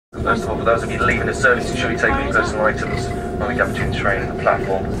First of all, for those of you leaving the service, ensure you take your personal items on the gap between the train and the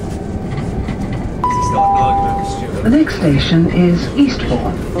platform. The next station is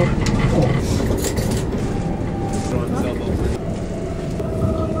Eastbourne.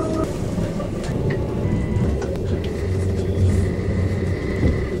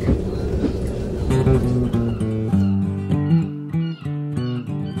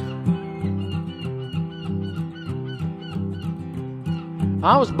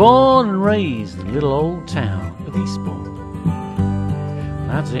 I was born and raised in the little old town of Eastbourne.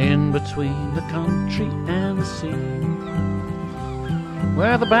 That's in between the country and the sea,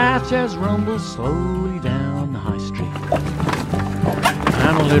 where the bathtubs rumble slowly down the high street,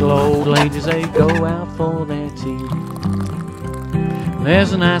 and the little old ladies, they go out for their tea.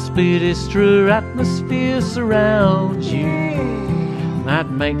 There's an aspidistra atmosphere surrounds you that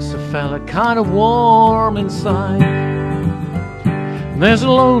makes a fella kind of warm inside. There's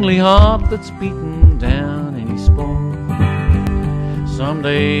a lonely heart that's beaten down in Eastbourne.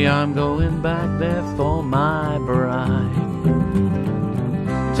 Someday I'm going back there for my bride.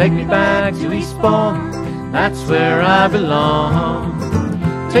 Take me back to Eastbourne, that's where I belong.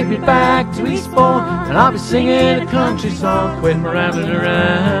 Take me back to Eastbourne, and I'll be singing a country song, quitting rambling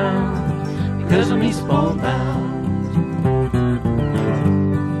around, because I'm Eastbourne bound.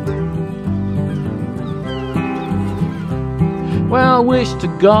 Well, I wish to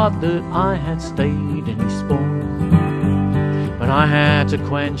God that I had stayed in Eastbourne, but I had to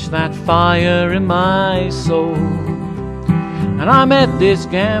quench that fire in my soul. And I met this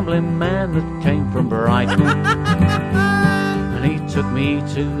gambling man that came from Brighton, and he took me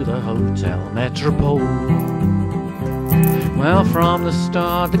to the Hotel Metropole. Well, from the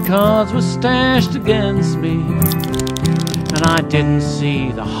start the cards were stashed against me, and I didn't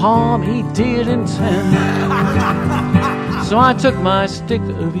see the harm he did intend. So I took my stick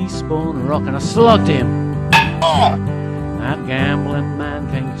of Eastbourne rock and I slugged him. That gambling man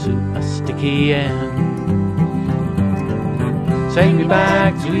came to a sticky end. Take me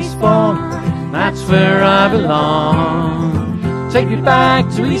back to Eastbourne, that's where I belong. Take me back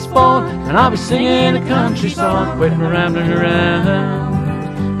to Eastbourne, and I'll be singing a country song, quitting rambling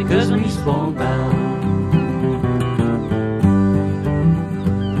around, because I'm Eastbourne bound.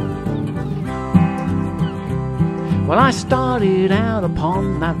 Well, I started out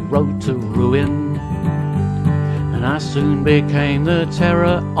upon that road to ruin, and I soon became the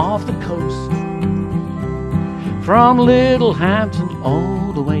terror of the coast. From Littlehampton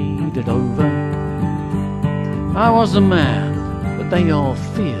all the way to Dover, I was the man that they all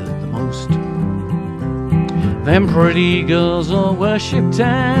feared the most. Them pretty girls all worshipped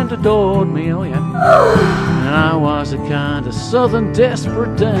and adored me, oh yeah. And I was a kind of southern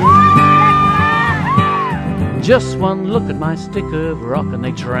desperate dame. Just one look at my stick of rock and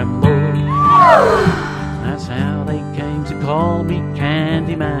they trembled. That's how they came to call me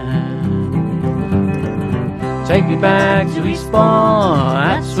Candyman. Take me back to Eastbourne,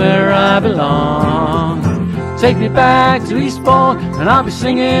 that's where I belong. Take me back to Eastbourne, and I'll be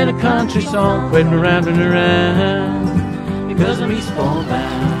singing a country song, quitting rambling around, because I'm Eastbourne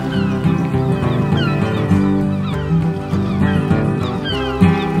bound.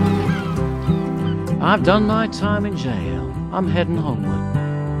 I've done my time in jail, I'm heading homeward,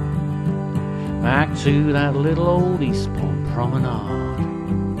 back to that little old Eastbourne promenade.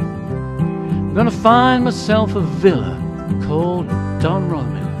 I'm gonna find myself a villa called Don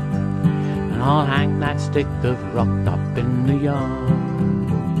Roman, and I'll hang that stick of rock up in the yard.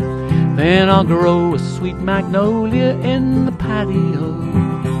 Then I'll grow a sweet magnolia in the patio,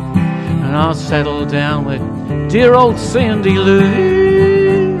 and I'll settle down with dear old Cindy Lou,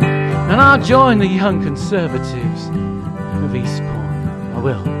 and I'll join the young conservatives of Eastbourne. I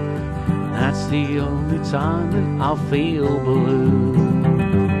will. That's the only time that I'll feel blue.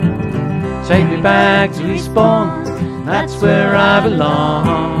 Take me back to Eastbourne, that's where I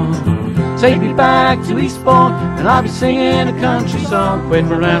belong. Take me back to Eastbourne, and I'll be singing a country song, quitting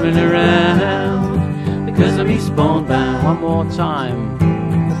rambling around, because I'm Eastbourne bound. One more time.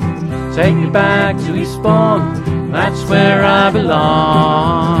 Take me back to Eastbourne, that's where I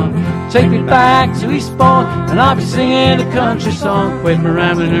belong. Take me back to Eastbourne, and I'll be singing a country song, quitting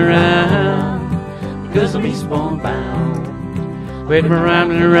rambling around, because I'm Eastbourne bound. Quitting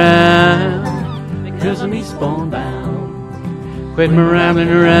rambling around, because I'm Eastbourne bound. Quitting rambling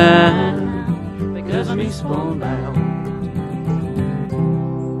around, because I'm Eastbourne bound.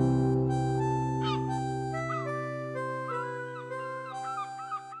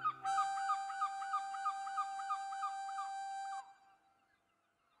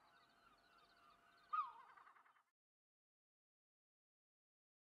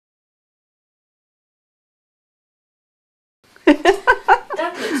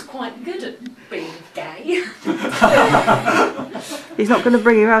 He's not going to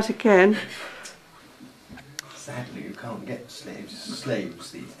bring you out again. Sadly, you can't get slaves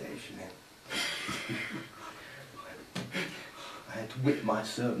these days, you know. I had to whip my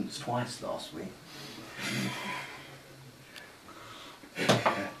servants twice last week.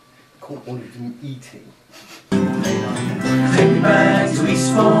 Caught one of them eating. Take me back to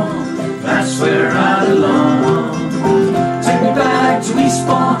Eastbourne, that's where I belong. Take me back to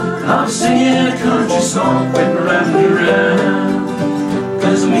Eastbourne, I'm singing a country song, whipping around the